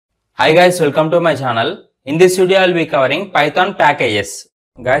Hi guys, welcome to my channel. In this video, I will be covering Python packages.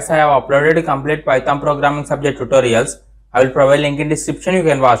 Guys, I have uploaded complete Python programming subject tutorials. I will provide link in description, you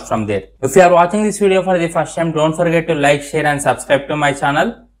can watch from there. If you are watching this video for the first time, don't forget to like, share and subscribe to my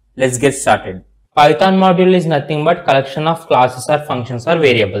channel. Let's get started. Python module is nothing but collection of classes or functions or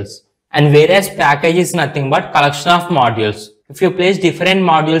variables. And whereas package is nothing but collection of modules. If you place different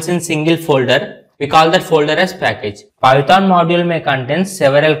modules in single folder, we call that folder as package. Python module may contain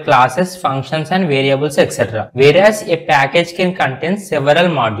several classes, functions and variables etc. Whereas a package can contain several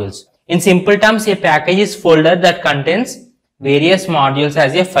modules. In simple terms, a package is folder that contains various modules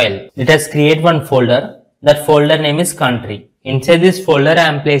as a file. Let us create one folder. That folder name is country. Inside this folder I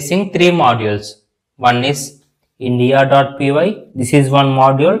am placing three modules. One is india.py. This is one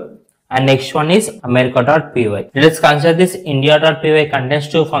module. And next one is america.py. Let us consider this india.py contains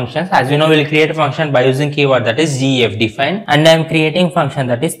two functions. As we know, we will create a function by using keyword that is def, define, and I am creating function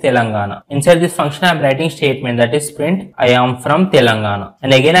that is Telangana. Inside this function I am writing statement that is print I am from Telangana.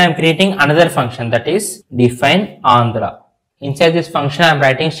 And again I am creating another function that is define Andhra. Inside this function I am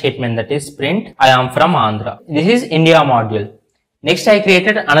writing statement that is print I am from Andhra. This is India module. Next I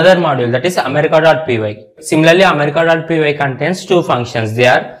created another module that is america.py. Similarly, america.py contains two functions. They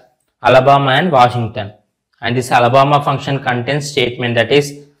are Alabama and Washington, and this Alabama function contains statement that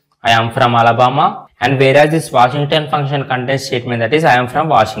is I am from Alabama, and whereas this Washington function contains statement that is I am from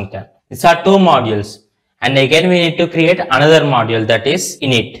Washington. These are two modules, and again we need to create another module that is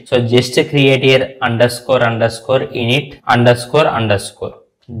init. So just create here underscore init underscore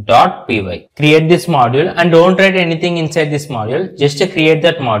dot py. Create this module and don't write anything inside this module, just create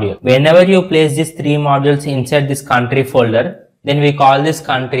that module. Whenever you place these three modules inside this country folder, then we call this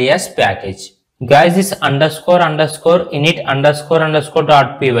country as package. Guys, this underscore init underscore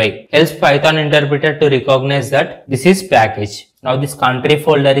dot py helps Python interpreter to recognize that this is package. Now this country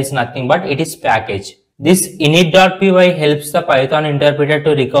folder is nothing but it is package. This init.py helps the Python interpreter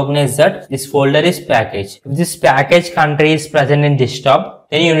to recognize that this folder is package. If this package country is present in desktop,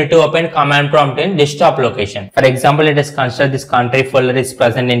 then you need to open command prompt in desktop location. For example, let us consider this country folder is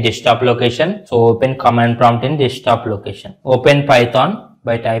present in desktop location. So open command prompt in desktop location. Open Python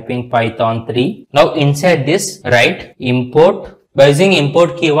by typing Python 3. Now inside this write import. By using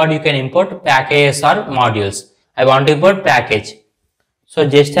import keyword, you can import packages or modules. I want to import package. So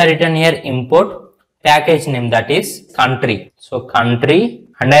just I written here import package name that is country. So country,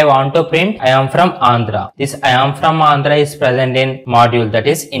 and I want to print I am from Andhra. This I am from Andhra is present in module that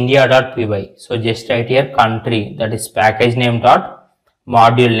is india.py. So just write here country, that is package name dot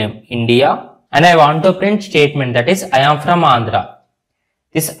module name India, and I want to print statement that is I am from Andhra.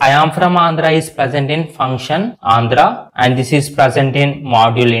 This I am from Andhra is present in function Andhra, and this is present in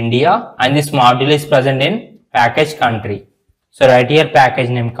module India, and this module is present in package country. So write here package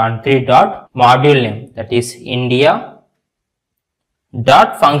name country dot module name that is India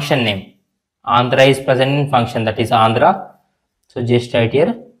dot function name. Andhra is present in function that is Andhra. So just write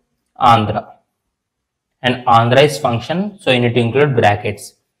here Andhra, and Andhra is function, so you need to include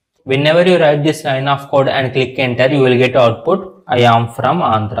brackets. Whenever you write this line of code and click enter, you will get output I am from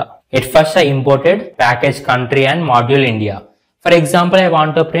Andhra. At first I imported package country and module India. For example, I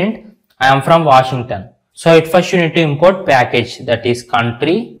want to print I am from Washington. So at first you need to import package that is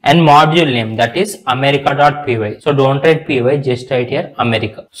country and module name that is america.py. So don't write py, just write here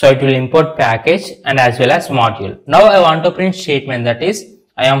America. So it will import package and as well as module. Now I want to print statement that is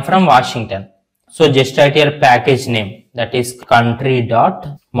I am from Washington. So just write here package name that is country dot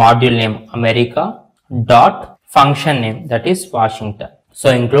module name America dot function name that is Washington. So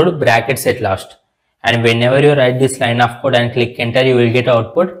include brackets at last. And whenever you write this line of code and click enter, you will get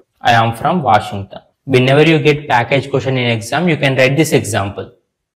output I am from Washington. Whenever you get package question in exam, you can write this example.